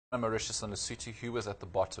Mauritius and Lesotho, who was at the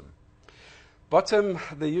bottom? Bottom,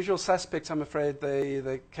 the usual suspects, I'm afraid.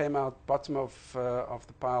 They came out bottom of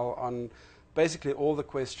the pile on basically all the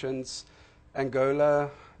questions. Angola,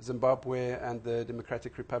 Zimbabwe, and the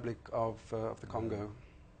Democratic Republic of the Congo.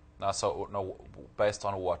 Now, based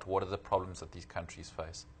on what? What are the problems that these countries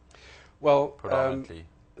face? Well, predominantly,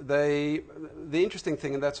 the interesting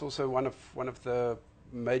thing, and that's also one of the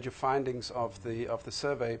major findings of the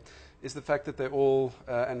survey, is the fact that they're all,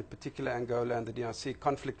 and in particular Angola and the DRC,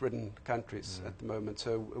 conflict-ridden countries at the moment.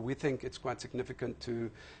 So we think it's quite significant to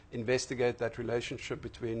investigate that relationship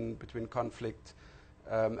between conflict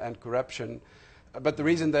and corruption. But the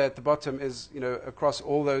reason they're at the bottom is, across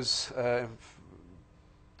all those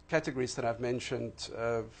categories that I've mentioned,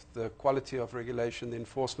 the quality of regulation, the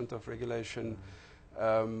enforcement of regulation,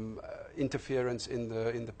 interference in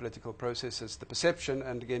the political processes, the perception,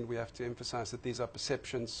 and again we have to emphasize that these are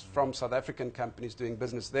perceptions from South African companies doing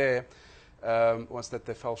business there, was that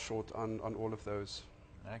they fell short on all of those.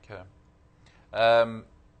 Okay.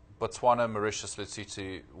 Botswana, Mauritius,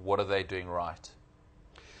 Lesotho, what are they doing right?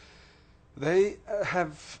 They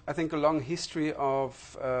have, I think, a long history of,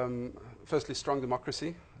 firstly, strong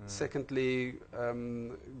democracy, secondly,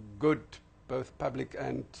 good both public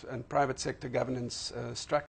and private sector governance structure.